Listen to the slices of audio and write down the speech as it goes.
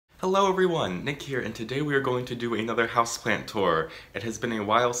Hello everyone, Nick here, and today we are going to do another houseplant tour. It has been a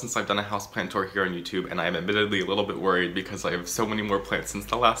while since I've done a houseplant tour here on YouTube, and I am admittedly a little bit worried because I have so many more plants since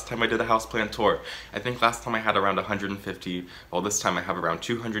the last time I did a houseplant tour. I think last time I had around 150, while this time I have around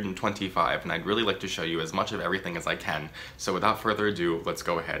 225, and I'd really like to show you as much of everything as I can. So without further ado, let's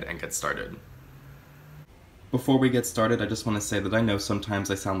go ahead and get started. Before we get started, I just want to say that I know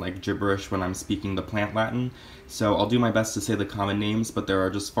sometimes I sound like gibberish when I'm speaking the plant Latin, so I'll do my best to say the common names, but there are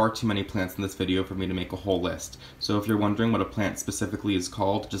just far too many plants in this video for me to make a whole list. So if you're wondering what a plant specifically is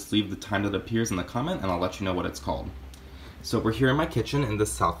called, just leave the time that appears in the comment and I'll let you know what it's called. So we're here in my kitchen in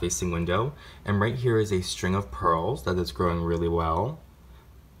this south-facing window, and right here is a string of pearls that is growing really well.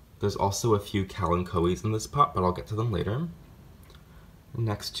 There's also a few kalanchoes in this pot, but I'll get to them later.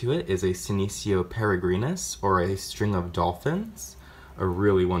 Next to it is a Senecio peregrinus, or a string of dolphins. A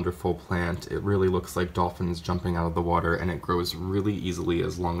really wonderful plant. It really looks like dolphins jumping out of the water, and it grows really easily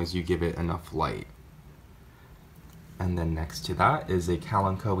as long as you give it enough light. And then next to that is a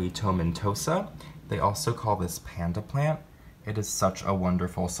Kalanchoe tomentosa. They also call this panda plant. It is such a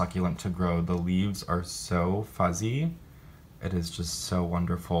wonderful succulent to grow. The leaves are so fuzzy. It is just so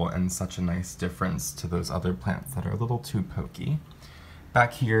wonderful and such a nice difference to those other plants that are a little too pokey.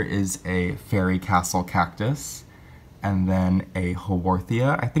 Back here is a fairy castle cactus, and then a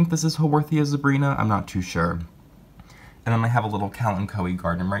Haworthia. I think this is Haworthia zebrina, I'm not too sure. And then I have a little Kalanchoe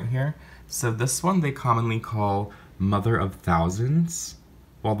garden right here. So this one they commonly call Mother of Thousands,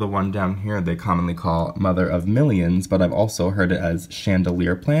 while the one down here they commonly call Mother of Millions, but I've also heard it as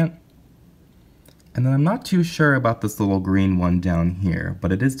chandelier plant. And then I'm not too sure about this little green one down here,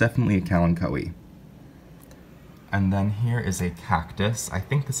 but it is definitely a Kalanchoe. And then here is a cactus. I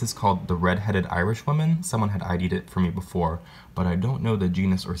think this is called the red-headed Irish woman. Someone had ID'd it for me before, but I don't know the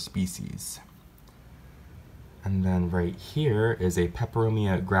genus or species. And then right here is a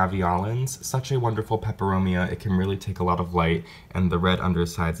Peperomia graveolens. Such a wonderful peperomia. It can really take a lot of light, and the red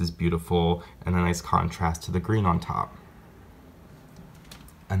undersides is beautiful and a nice contrast to the green on top.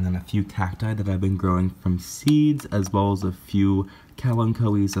 And then a few cacti that I've been growing from seeds, as well as a few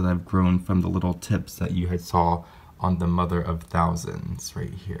kalanchoes that I've grown from the little tips that you had saw on the Mother of Thousands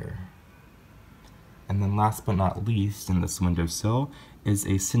right here. And then last but not least in this windowsill is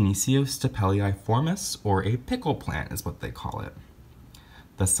a Senecio stapeliiformis, or a pickle plant is what they call it.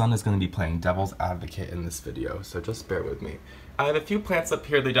 The sun is going to be playing devil's advocate in this video, so just bear with me. I have a few plants up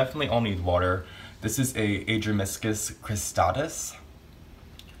here, they definitely all need water. This is a Adrimiscus cristatus.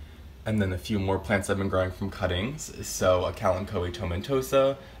 And then a few more plants I've been growing from cuttings. So a Kalanchoe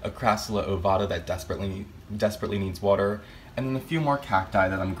tomentosa, a Crassula ovata that desperately needs water, and then a few more cacti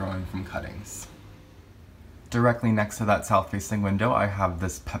that I'm growing from cuttings. Directly next to that south-facing window, I have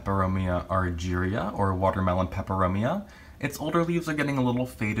this Peperomia argyria, or watermelon peperomia. Its older leaves are getting a little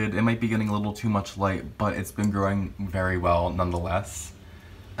faded. It might be getting a little too much light, but it's been growing very well nonetheless.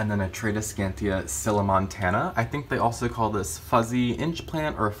 And then a Tradescantia sillimontana. I think they also call this fuzzy inch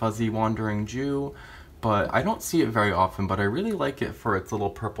plant or fuzzy wandering Jew, but I don't see it very often, but I really like it for its little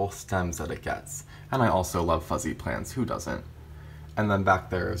purple stems that it gets. And I also love fuzzy plants, who doesn't? And then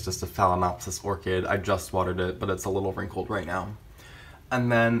back there is just a Phalaenopsis orchid. I just watered it, but it's a little wrinkled right now.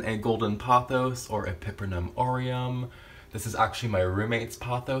 And then a golden pothos or a Piperno aureum. This is actually my roommate's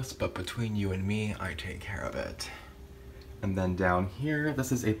pothos, but between you and me, I take care of it. And then down here,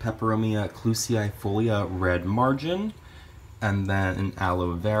 this is a Peperomia clusiifolia red margin, and then an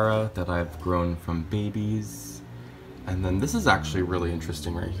aloe vera that I've grown from babies. And then this is actually really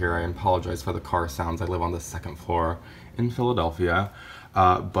interesting right here. I apologize for the car sounds. I live on the second floor in Philadelphia.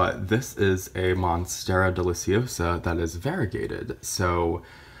 But this is a Monstera deliciosa that is variegated. So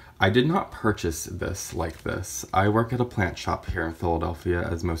I did not purchase this like this. I work at a plant shop here in Philadelphia,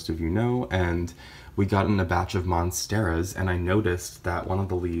 as most of you know, and we got in a batch of monsteras, and I noticed that one of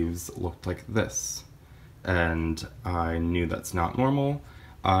the leaves looked like this. And I knew that's not normal.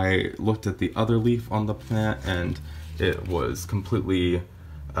 I looked at the other leaf on the plant, and it was completely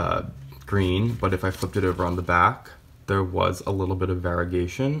green, but if I flipped it over on the back, there was a little bit of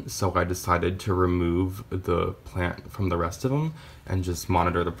variegation, so I decided to remove the plant from the rest of them and just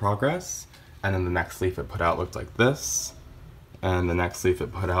monitor the progress. And then the next leaf it put out looked like this, and the next leaf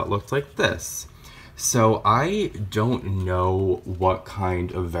it put out looked like this. So I don't know what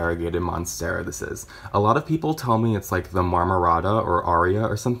kind of variegated monstera this is. A lot of people tell me it's like the Marmorata or Aria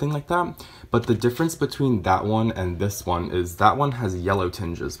or something like that, but the difference between that one and this one is that one has yellow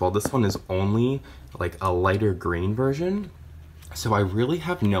tinges, while this one is only like a lighter green version. So I really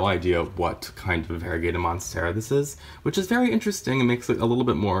have no idea what kind of variegated monstera this is, which is very interesting and makes it a little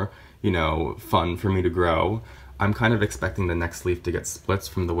bit more, you know, fun for me to grow. I'm kind of expecting the next leaf to get splits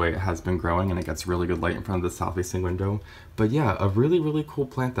from the way it has been growing, and it gets really good light in front of the south-facing window. But yeah, a really, really cool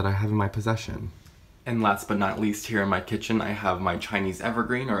plant that I have in my possession. And last but not least, here in my kitchen, I have my Chinese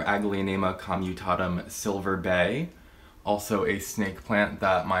evergreen, or Agelionema commutatum silver bay. Also a snake plant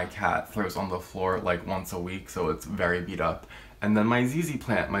that my cat throws on the floor like once a week, so it's very beat up. And then my ZZ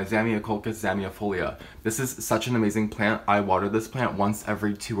plant, my Zamioculcas zamiifolia. This is such an amazing plant. I water this plant once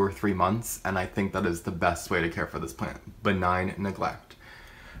every 2 or 3 months, and I think that is the best way to care for this plant. Benign neglect.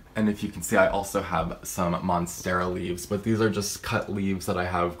 And if you can see, I also have some Monstera leaves, but these are just cut leaves that I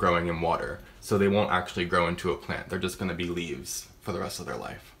have growing in water. So they won't actually grow into a plant. They're just gonna be leaves for the rest of their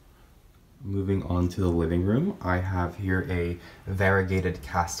life. Moving on to the living room, I have here a variegated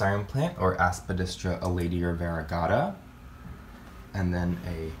cast iron plant, or Aspidistra eladia variegata. And then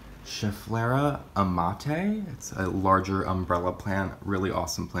a Schefflera amate. It's a larger umbrella plant, really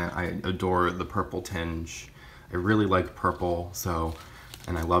awesome plant. I adore the purple tinge. I really like purple,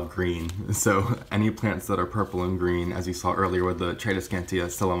 and I love green. So any plants that are purple and green, as you saw earlier with the Tradescantia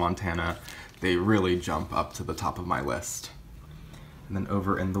sylvamontana, they really jump up to the top of my list. And then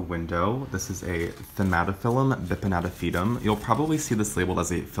over in the window, this is a Thematophyllum bipinnatifidum. You'll probably see this labeled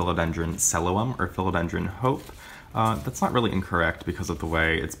as a Philodendron cellulum or Philodendron hope. That's not really incorrect because of the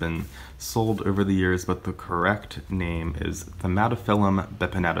way it's been sold over the years, but the correct name is Thematophyllum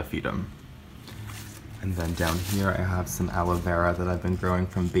bipinnatifidum. And then down here I have some aloe vera that I've been growing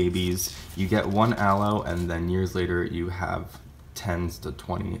from babies. You get 1 aloe, and then years later you have 10 to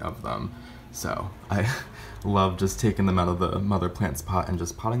 20 of them. So I love just taking them out of the mother plant's pot and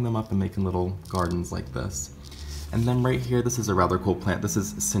just potting them up and making little gardens like this. And then right here, this is a rather cool plant. This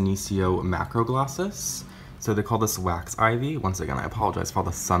is Senecio macroglossus. So they call this wax ivy. Once again, I apologize for all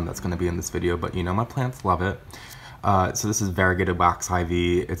the sun that's going to be in this video, but you know my plants love it. So this is variegated wax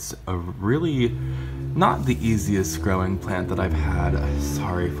ivy. It's a really not the easiest growing plant that I've had.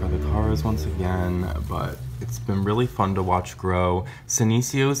 Sorry for the cars once again, but it's been really fun to watch grow.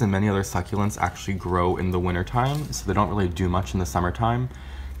 Senecios and many other succulents actually grow in the wintertime, so they don't really do much in the summertime.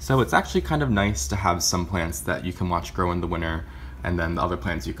 So it's actually kind of nice to have some plants that you can watch grow in the winter, and then the other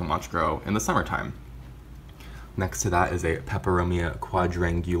plants you can watch grow in the summertime. Next to that is a Peperomia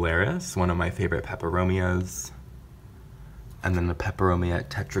quadrangularis, one of my favorite peperomias. And then the Peperomia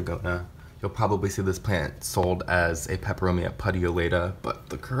tetragona. You'll probably see this plant sold as a Peperomia putiolata, but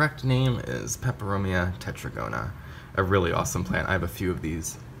the correct name is Peperomia tetragona. A really awesome plant. I have a few of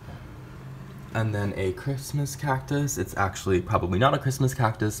these. And then a Christmas cactus. It's actually probably not a Christmas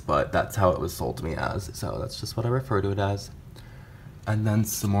cactus, but that's how it was sold to me as, so that's just what I refer to it as. And then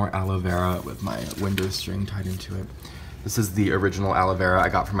some more aloe vera with my window string tied into it. This is the original aloe vera I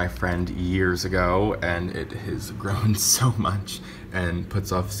got from my friend years ago, and it has grown so much and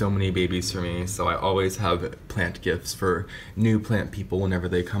puts off so many babies for me, so I always have plant gifts for new plant people whenever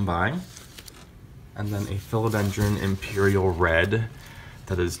they come by. And then a Philodendron imperial red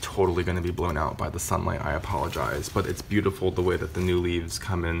that is totally going to be blown out by the sunlight. I apologize, but it's beautiful the way that the new leaves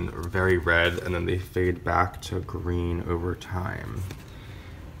come in very red and then they fade back to green over time.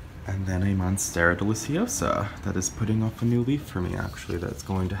 And then a Monstera deliciosa that is putting off a new leaf for me, actually, that's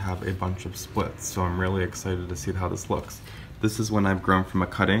going to have a bunch of splits, so I'm really excited to see how this looks. This is when I've grown from a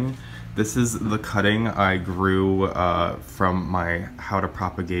cutting. This is the cutting I grew from my How to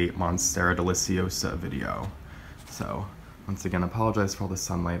Propagate Monstera deliciosa video. So once again, apologize for all the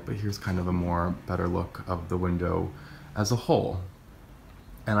sunlight, but here's kind of a more better look of the window as a whole.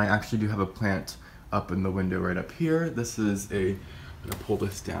 And I actually do have a plant up in the window right up here. This is a, I'm gonna pull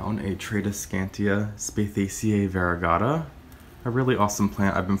this down, a Tradescantia spathaceae variegata. A really awesome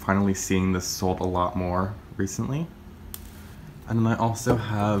plant. I've been finally seeing this sold a lot more recently. And then I also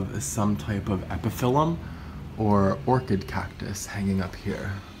have some type of epiphyllum or orchid cactus hanging up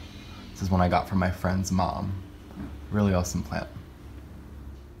here. This is one I got from my friend's mom. Really awesome plant.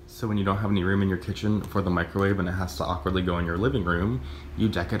 So when you don't have any room in your kitchen for the microwave and it has to awkwardly go in your living room, you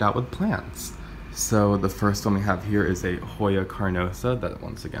deck it out with plants. So the first one we have here is a Hoya carnosa, that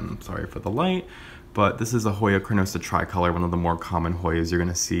once again, I'm sorry for the light, but this is a Hoya carnosa tricolor, one of the more common Hoyas you're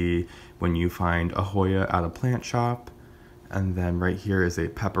gonna see when you find a Hoya at a plant shop. And then right here is a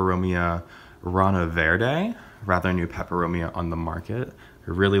Peperomia rana verde, rather new Peperomia on the market.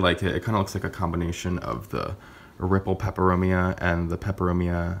 I really like it. It kind of looks like a combination of the Ripple peperomia and the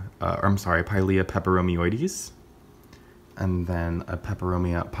Pilea peperomioides. And then a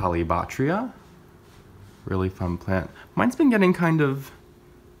Peperomia polybatria. Really fun plant. Mine's been getting kind of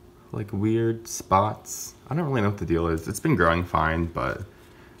like weird spots. I don't really know what the deal is. It's been growing fine, but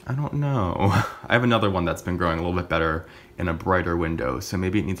I don't know. I have another one that's been growing a little bit better in a brighter window, so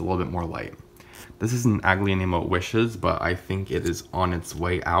maybe it needs a little bit more light. This is an Aglaonema Wishes, but I think it is on its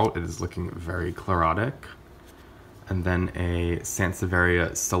way out. It is looking very chlorotic. And then a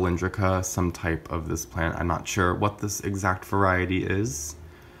Sansevieria cylindrica, some type of this plant. I'm not sure what this exact variety is.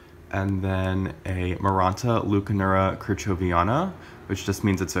 And then a Maranta leucanura kirchoviana, which just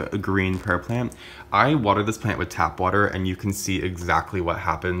means it's a green prayer plant. I water this plant with tap water, and you can see exactly what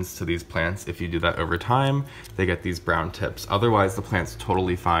happens to these plants if you do that over time. They get these brown tips. Otherwise, the plant's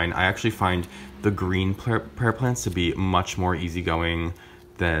totally fine. I actually find the green prayer plants to be much more easygoing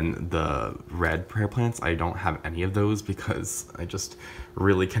than the red prayer plants. I don't have any of those because I just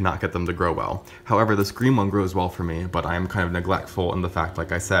really cannot get them to grow well. However, this green one grows well for me, but I am kind of neglectful in the fact,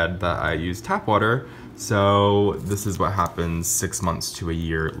 like I said, that I use tap water, so this is what happens 6 months to a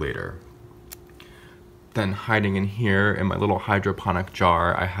year later. Then hiding in here in my little hydroponic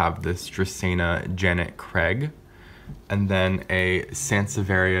jar, I have this Dracaena Janet Craig, and then a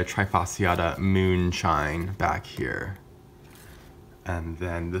Sansevieria trifasciata Moonshine back here. And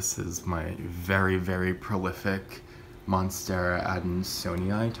then this is my very, very prolific Monstera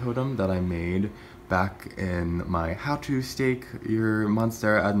adansonii totem that I made back in my how to stake your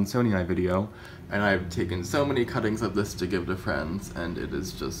Monstera adansonii video. And I've taken so many cuttings of this to give to friends, and it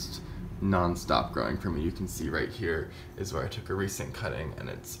is just non-stop growing for me. You can see right here is where I took a recent cutting, and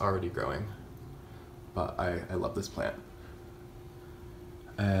it's already growing. But I love this plant.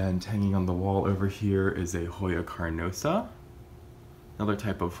 And hanging on the wall over here is a Hoya carnosa. Another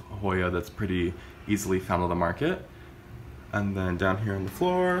type of Hoya that's pretty easily found on the market. And then down here on the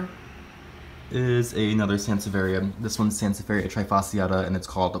floor is another Sansevieria. This one's Sansevieria trifasciata, and it's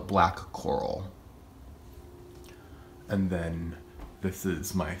called Black Coral. And then this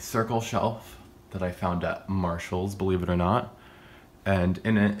is my circle shelf that I found at Marshall's, believe it or not. And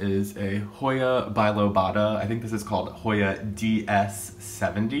in it is a Hoya bilobata. I think this is called Hoya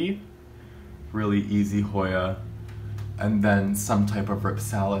DS70. Really easy Hoya. And then some type of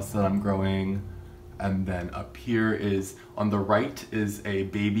Ripsalis that I'm growing. And then up here is, on the right is a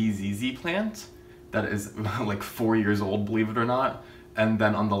baby ZZ plant that is like 4 years old, believe it or not. And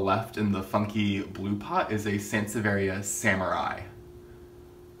then on the left in the funky blue pot is a Sansevieria samurai.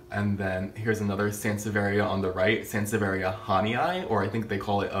 And then here's another Sansevieria on the right, Sansevieria honii, or I think they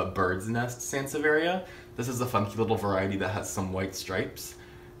call it a bird's nest Sansevieria. This is a funky little variety that has some white stripes.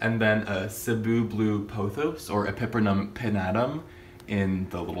 And then a Cebu blue pothos, or Epiprenum pinnatum, in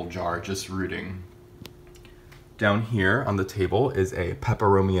the little jar, just rooting. Down here on the table is a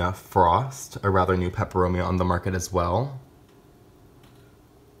Peperomia frost, a rather new Peperomia on the market as well.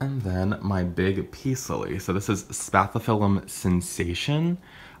 And then my big peace lily. So this is Spathiphyllum sensation.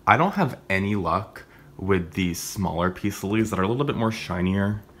 I don't have any luck with these smaller peace lilies that are a little bit more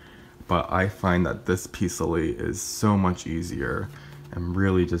shinier, but I find that this peace lily is so much easier and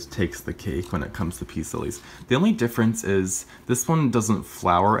really just takes the cake when it comes to peace lilies. The only difference is this one doesn't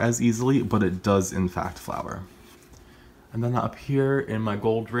flower as easily, but it does in fact flower. And then up here in my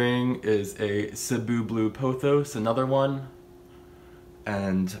gold ring is a Cebu blue pothos, another one.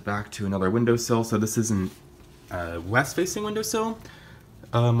 And back to another windowsill. So this is a west-facing windowsill.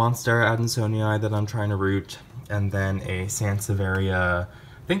 A Monstera adansonii that I'm trying to root. And then a Sansevieria,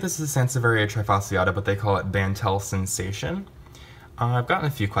 I think this is Sansevieria trifasciata, but they call it Bantel Sensation. I've gotten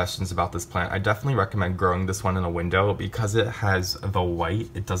a few questions about this plant. I definitely recommend growing this one in a window because it has the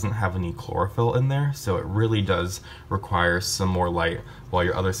white. It doesn't have any chlorophyll in there, so it really does require some more light, while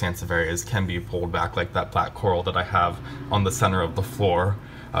your other Sansevierias can be pulled back like that black coral that I have on the center of the floor,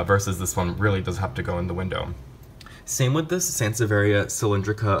 versus this one really does have to go in the window. Same with this Sansevieria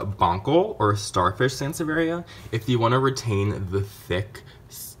cylindrica bonkel, or starfish Sansevieria. If you want to retain the thick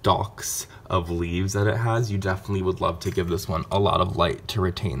stalks of leaves that it has, you definitely would love to give this one a lot of light to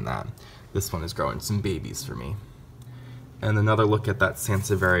retain that. This one is growing some babies for me. And another look at that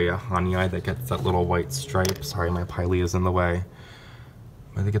Sansevieria honii that gets that little white stripe. Sorry, my Pileggi is in the way.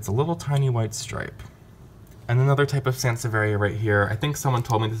 But it gets a little tiny white stripe. And another type of Sansevieria right here. I think someone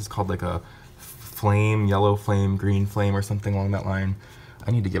told me this is called like a flame, yellow flame, green flame, or something along that line.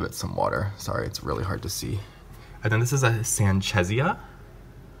 I need to give it some water. Sorry, it's really hard to see. And then this is a Sanchesia.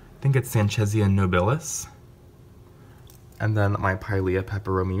 I think it's Sanchesia nobilis. And then my Pilea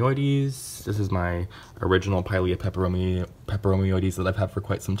peperomioides. This is my original Pilea peperomioides that I've had for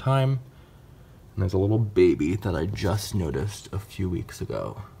quite some time. And there's a little baby that I just noticed a few weeks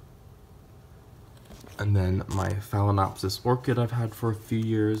ago. And then my Phalaenopsis orchid I've had for a few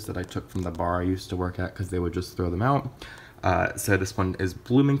years that I took from the bar I used to work at because they would just throw them out. So this one is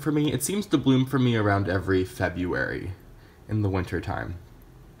blooming for me. It seems to bloom for me around every February in the winter time.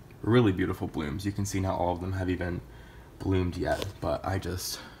 Really beautiful blooms. You can see now all of them have even bloomed yet, but I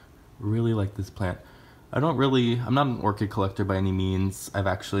just Really like this plant. I'm not an orchid collector by any means. I've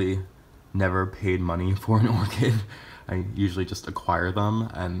actually never paid money for an orchid. I usually just acquire them,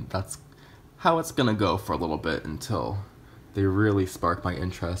 and that's how it's gonna go for a little bit until they really spark my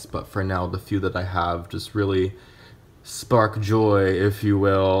interest. But for now, the few that I have just really spark joy, if you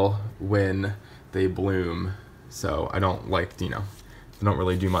will, when they bloom. So I don't like, they don't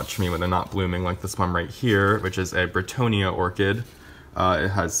really do much for me when they're not blooming, like this one right here, which is a Britonia orchid. It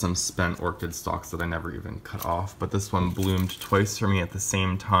has some spent orchid stalks that I never even cut off, but this one bloomed twice for me at the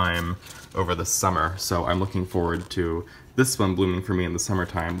same time over the summer. So I'm looking forward to this one blooming for me in the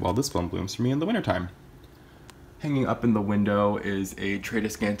summertime while this one blooms for me in the wintertime. Hanging up in the window is a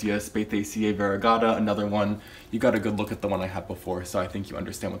Tradescantia Spaathaceae variegata, another one. You got a good look at the one I had before, so I think you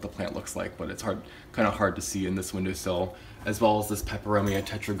understand what the plant looks like, but it's kind of hard to see in this windowsill, as well as this Peperomia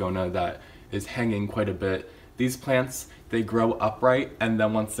tetragona that is hanging quite a bit. These plants, they grow upright, and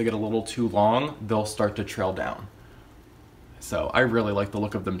then once they get a little too long, they'll start to trail down. So I really like the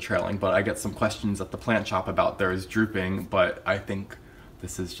look of them trailing, but I get some questions at the plant shop about theirs drooping, but I think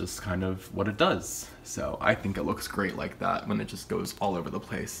this is just kind of what it does. So I think it looks great like that when it just goes all over the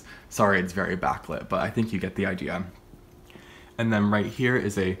place. Sorry it's very backlit, but I think you get the idea. And then right here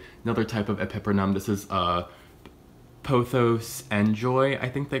is another type of Epipernum. This is Pothos Enjoy, I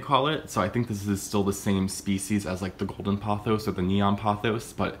think they call it. So I think this is still the same species as like the Golden Pothos or the Neon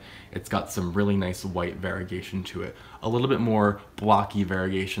Pothos, but it's got some really nice white variegation to it. A little bit more blocky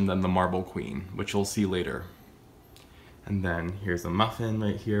variegation than the Marble Queen, which you'll see later. And then here's a Muffin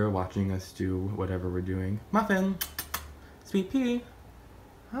right here watching us do whatever we're doing. Muffin! Sweet pea!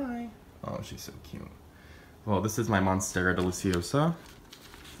 Hi! Oh, she's so cute. Well, this is my Monstera deliciosa.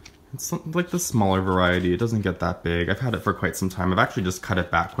 It's like the smaller variety. It doesn't get that big. I've had it for quite some time. I've actually just cut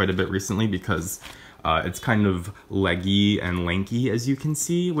it back quite a bit recently because it's kind of leggy and lanky, as you can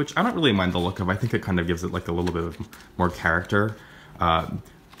see, which I don't really mind the look of. I think it kind of gives it like a little bit of more character.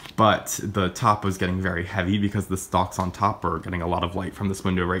 But the top was getting very heavy because the stalks on top are getting a lot of light from this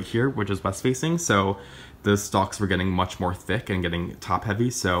window right here, which is west facing. So the stalks were getting much more thick and getting top heavy.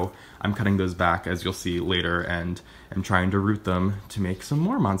 So I'm cutting those back, as you'll see later, and I'm trying to root them to make some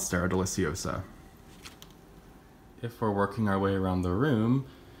more Monstera deliciosa. If we're working our way around the room,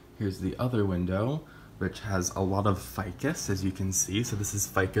 here's the other window, which has a lot of ficus, as you can see. So this is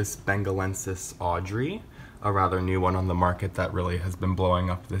Ficus bengalensis Audrey, a rather new one on the market that really has been blowing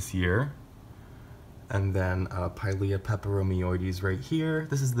up this year. And then Pilea peperomioides right here.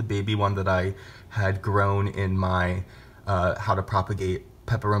 This is the baby one that I had grown in my how to propagate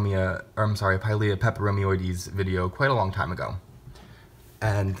Pilea peperomioides video quite a long time ago.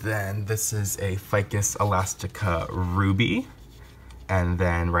 And then this is a Ficus elastica ruby. And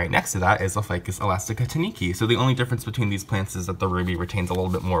then right next to that is a Ficus elastica taniki. So the only difference between these plants is that the ruby retains a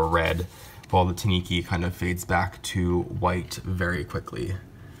little bit more red, while the taniki kind of fades back to white very quickly.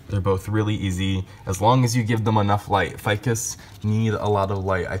 They're both really easy as long as you give them enough light. Ficus need a lot of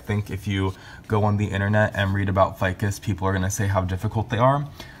light. I think if you go on the internet and read about ficus, people are going to say how difficult they are.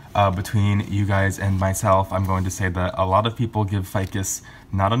 Between you guys and myself, I'm going to say that a lot of people give ficus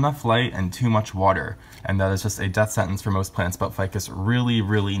not enough light and too much water, and that is just a death sentence for most plants, but ficus really,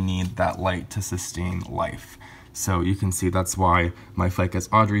 really need that light to sustain life. So you can see that's why my Ficus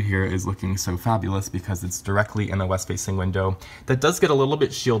Audrey here is looking so fabulous, because it's directly in a west-facing window that does get a little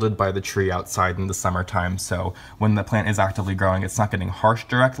bit shielded by the tree outside in the summertime. So when the plant is actively growing, it's not getting harsh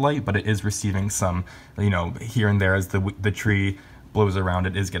direct light, but it is receiving some, here and there as the tree blows around,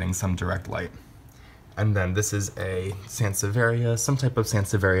 it is getting some direct light. And then this is a Sansevieria, some type of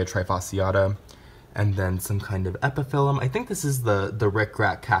Sansevieria trifasciata. And then some kind of epiphyllum. I think this is the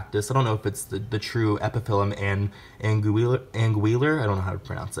rickrack cactus. I don't know if it's the true epiphyllum anguiler. I don't know how to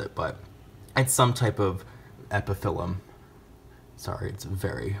pronounce it, but it's some type of epiphyllum. Sorry, it's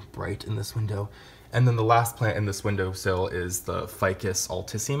very bright in this window. And then the last plant in this windowsill is the Ficus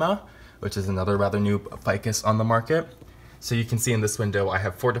altissima, which is another rather new ficus on the market. So you can see in this window I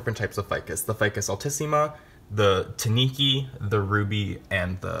have 4 different types of ficus: the Ficus altissima, the taniki, the ruby,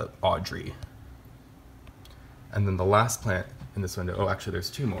 and the Audrey. And then the last plant in this window, oh, actually there's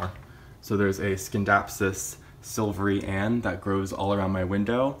 2 more. So there's a Scindapsus silvery Ann that grows all around my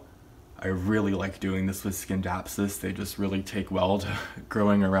window. I really like doing this with Scindapsus. They just really take well to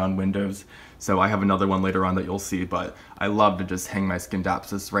growing around windows. So I have another one later on that you'll see, but I love to just hang my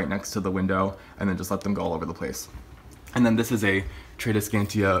Scindapsus right next to the window and then just let them go all over the place. And then this is a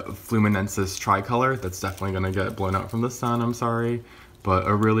Tradescantia fluminensis tricolor that's definitely gonna get blown out from the sun, I'm sorry. But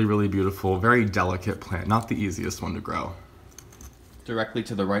a really, really beautiful, very delicate plant, not the easiest one to grow. Directly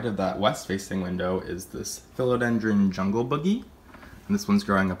to the right of that west-facing window is this Philodendron jungle boogie. And this one's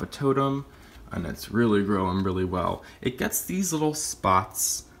growing up a totem, and it's really growing really well. It gets these little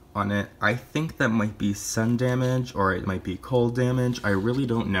spots on it. I think that might be sun damage or it might be cold damage. I really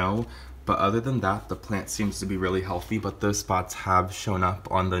don't know. But other than that, the plant seems to be really healthy, but those spots have shown up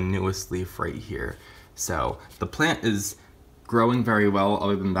on the newest leaf right here. So the plant is growing very well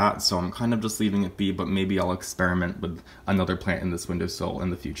other than that, so I'm kind of just leaving it be, but maybe I'll experiment with another plant in this windowsill in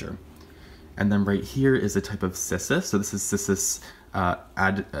the future. And then right here is a type of cissus. So this is cissus,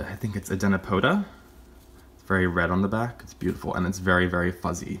 I think it's Adenopoda. It's very red on the back. It's beautiful, and it's very, very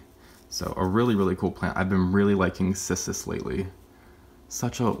fuzzy. So a really, really cool plant. I've been really liking cissus lately.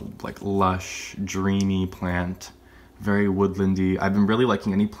 Such a lush, dreamy plant, very woodlandy. I've been really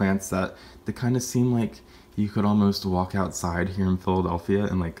liking any plants that kind of seem like you could almost walk outside here in Philadelphia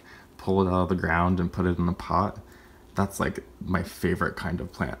and pull it out of the ground and put it in a pot. That's my favorite kind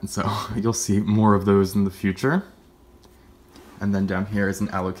of plant. So you'll see more of those in the future. And then down here is an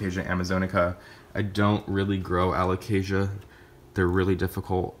Alocasia amazonica. I don't really grow Alocasia. They're really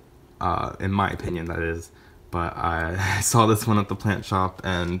difficult, in my opinion, that is. But I saw this one at the plant shop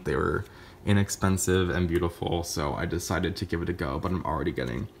and they were inexpensive and beautiful, so I decided to give it a go, but I'm already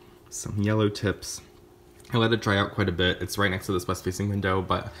getting some yellow tips. I let it dry out quite a bit. It's right next to this west-facing window,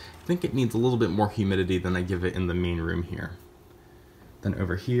 but I think it needs a little bit more humidity than I give it in the main room here. Then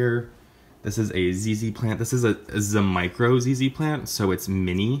over here, this is a ZZ plant. This is a micro ZZ plant, so it's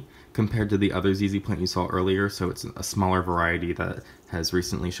mini compared to the other ZZ plant you saw earlier, so it's a smaller variety that has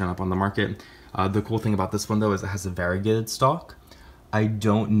recently shown up on the market. The cool thing about this one though is it has a variegated stalk. I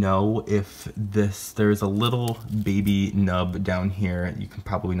don't know if there's a little baby nub down here you can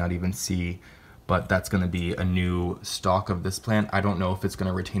probably not even see, but that's going to be a new stalk of this plant. I don't know if it's going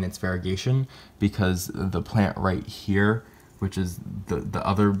to retain its variegation because the plant right here, which is the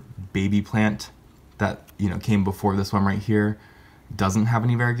other baby plant that came before this one right here, doesn't have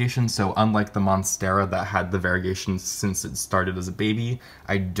any variegation. So unlike the Monstera that had the variegation since it started as a baby,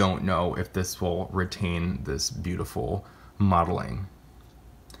 I don't know if this will retain this beautiful modeling.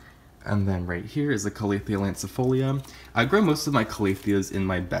 And then right here is a Calathea lancifolia. I grow most of my Calatheas in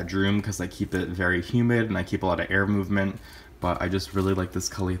my bedroom because I keep it very humid and I keep a lot of air movement, but I just really like this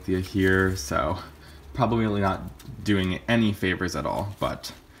Calathea here, so probably really not doing it any favors at all,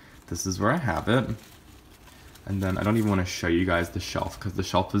 but this is where I have it. And then I don't even want to show you guys the shelf because the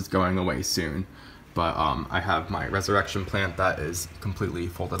shelf is going away soon. But I have my resurrection plant that is completely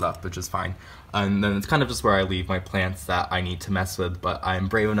folded up, which is fine. And then it's kind of just where I leave my plants that I need to mess with, but I'm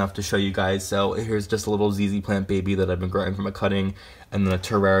brave enough to show you guys. So here's just a little ZZ plant baby that I've been growing from a cutting, and then a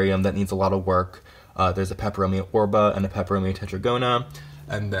terrarium that needs a lot of work. There's a Peperomia orba and a Peperomia tetragona,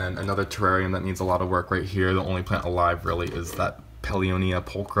 and then another terrarium that needs a lot of work right here. The only plant alive really is that Paleonia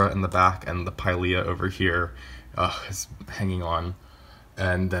pulchra in the back, and the Pilea over here is hanging on.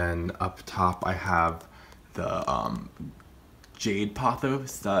 And then up top I have the jade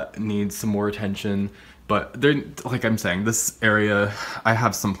pothos that needs some more attention, but they're, like I'm saying, this area, I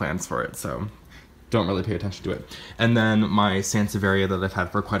have some plans for it, so don't really pay attention to it. And then my Sansevieria that I've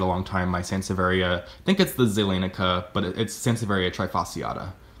had for quite a long time, my Sansevieria, I think it's the Zeylanica, but it's Sansevieria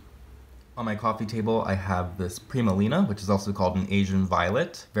trifasciata. On my coffee table, I have this Primalina, which is also called an Asian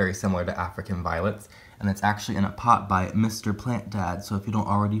violet, very similar to African violets, and it's actually in a pot by Mr. Plant Dad, so if you don't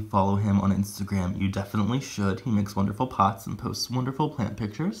already follow him on Instagram, you definitely should. He makes wonderful pots and posts wonderful plant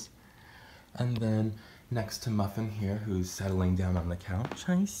pictures. And then next to Muffin here, who's settling down on the couch.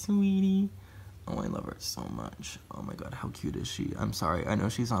 Hi, sweetie. Oh, I love her so much. Oh my god, how cute is she? I'm sorry, I know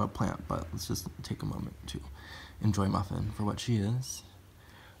she's not a plant, but let's just take a moment to enjoy Muffin for what she is.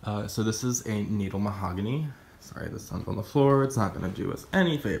 So this is a natal mahogany. Sorry, the sun's on the floor. It's not going to do us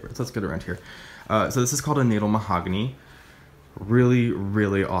any favors. Let's get around here. So this is called a natal mahogany. Really,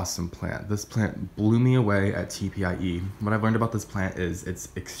 really awesome plant. This plant blew me away at TPIE. What I've learned about this plant is it's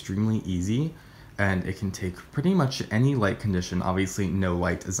extremely easy and it can take pretty much any light condition. Obviously, no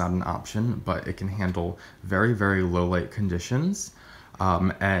light is not an option, but it can handle very, very low light conditions.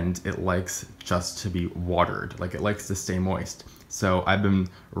 And it likes just to be watered. Like, it likes to stay moist. So I've been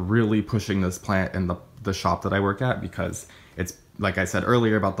really pushing this plant in the shop that I work at because it's, like I said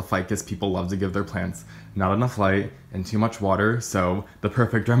earlier about the ficus, people love to give their plants not enough light and too much water. So the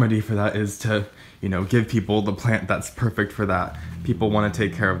perfect remedy for that is to, give people the plant that's perfect for that. People want to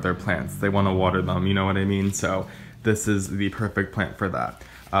take care of their plants. They want to water them, you know what I mean? So this is the perfect plant for that.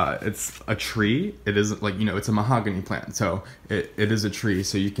 It's a tree. It is it's a mahogany plant. So it is a tree.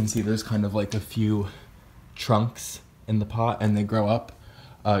 So you can see there's kind of like a few trunks in the pot and they grow up.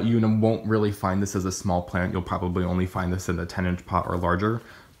 You won't really find this as a small plant. You'll probably only find this in the 10-inch pot or larger,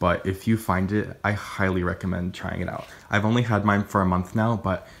 but if you find it, I highly recommend trying it out. I've only had mine for a month now,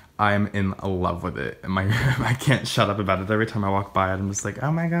 but I'm in love with it. I can't shut up about it. Every time I walk by it, I'm just like,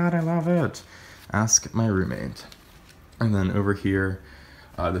 oh my god, I love it. Ask my roommate. And then over here,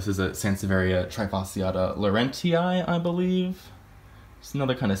 this is a Sansevieria trifasciata laurentii, I believe. It's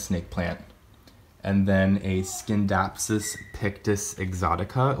another kind of snake plant. And then a Scindapsus pictus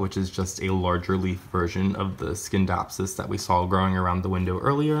exotica, which is just a larger leaf version of the Scindapsus that we saw growing around the window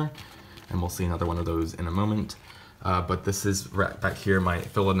earlier. And we'll see another one of those in a moment. But this is right back here, my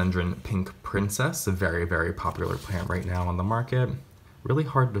philodendron pink princess, a very, very popular plant right now on the market. Really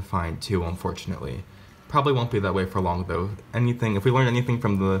hard to find too, unfortunately. Probably won't be that way for long though. If we learn anything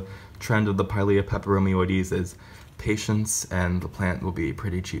from the trend of the Pilea peperomioides, is patience, and the plant will be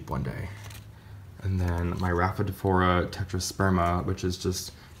pretty cheap one day. And then my Rhaphidophora tetrasperma, which is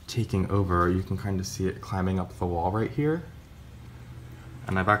just taking over. You can kind of see it climbing up the wall right here.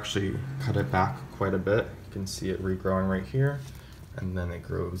 And I've actually cut it back quite a bit. You can see it regrowing right here. And then it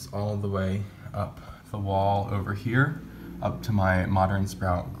grows all the way up the wall over here, up to my modern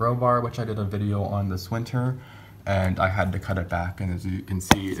sprout grow bar, which I did a video on this winter. And I had to cut it back, and as you can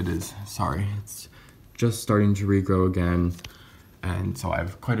see, it's just starting to regrow again. And so I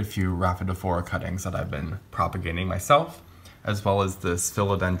have quite a few Rhaphidophora cuttings that I've been propagating myself, as well as this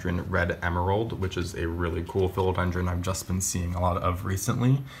philodendron red emerald, which is a really cool philodendron I've just been seeing a lot of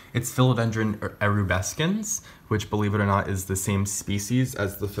recently. It's philodendron erubescens, which, believe it or not, is the same species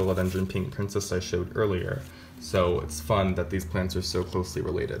as the philodendron pink princess I showed earlier. So it's fun that these plants are so closely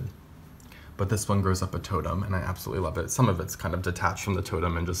related. But this one grows up a totem, and I absolutely love it. Some of it's kind of detached from the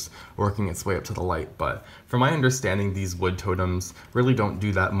totem and just working its way up to the light, but from my understanding, these wood totems really don't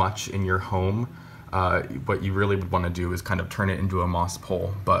do that much in your home. What you really would want to do is kind of turn it into a moss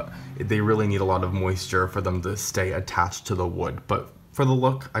pole, but they really need a lot of moisture for them to stay attached to the wood. But for the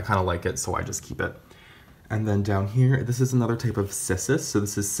look, I kind of like it, so I just keep it. And then down here, this is another type of cissus. So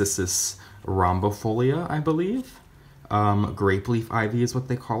this is Cissus rhombifolia, I believe. Grape leaf ivy is what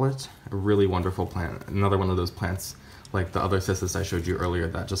they call it. A really wonderful plant. Another one of those plants, like the other cissus I showed you earlier,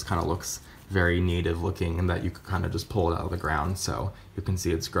 that just kind of looks very native looking, and that you could kind of just pull it out of the ground. So you can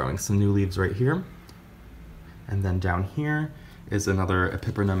see it's growing some new leaves right here. And then down here is another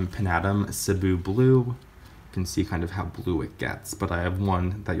Epipremnum pinnatum Cebu blue. You can see kind of how blue it gets, but I have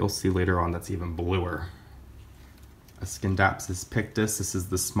one that you'll see later on that's even bluer. A Scindapsus pictus. This is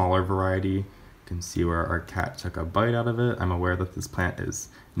the smaller variety. You can see where our cat took a bite out of it. I'm aware that this plant is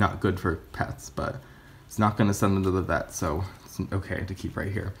not good for pets, but it's not going to send them to the vet, so it's okay to keep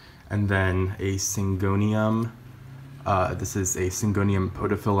right here. And then a Syngonium. This is a Syngonium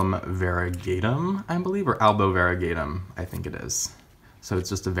podophyllum variegatum, I believe, or albo variegatum, I think it is. So it's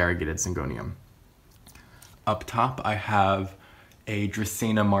just a variegated Syngonium. Up top, I have a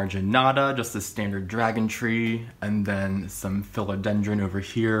Dracaena marginata, just a standard dragon tree, and then some philodendron over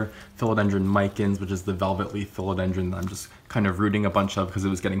here, philodendron micans, which is the velvet leaf philodendron that I'm just kind of rooting a bunch of because it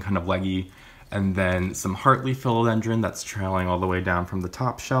was getting kind of leggy, and then some heartleaf philodendron that's trailing all the way down from the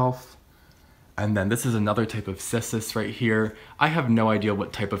top shelf. And then this is another type of cissus right here. I have no idea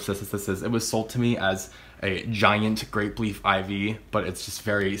what type of cissus this is. It was sold to me as a giant grape leaf ivy, but it's just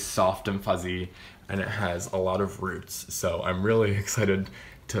very soft and fuzzy, and it has a lot of roots. So I'm really excited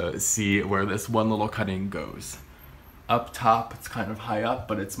to see where this one little cutting goes. Up top, it's kind of high up,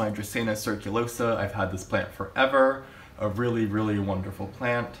 but it's my Dracaena circulosa. I've had this plant forever. A really, really wonderful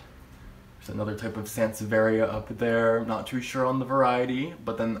plant. There's another type of Sansevieria up there. I'm not too sure on the variety,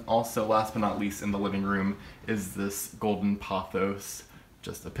 but then also, last but not least, in the living room is this golden pothos,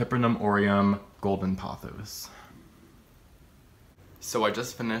 just a Piperunum aureum golden pothos. So I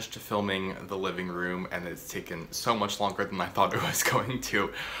just finished filming the living room, and it's taken so much longer than I thought it was going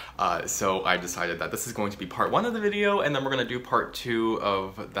to. So I decided that this is going to be part 1 of the video, and then we're going to do part 2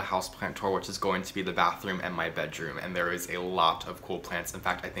 of the houseplant tour, which is going to be the bathroom and my bedroom. And there is a lot of cool plants. In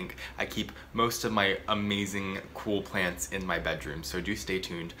fact, I think I keep most of my amazing cool plants in my bedroom. So do stay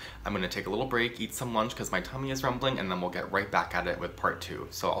tuned. I'm going to take a little break, eat some lunch because my tummy is rumbling, and then we'll get right back at it with part 2.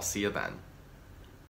 So I'll see you then.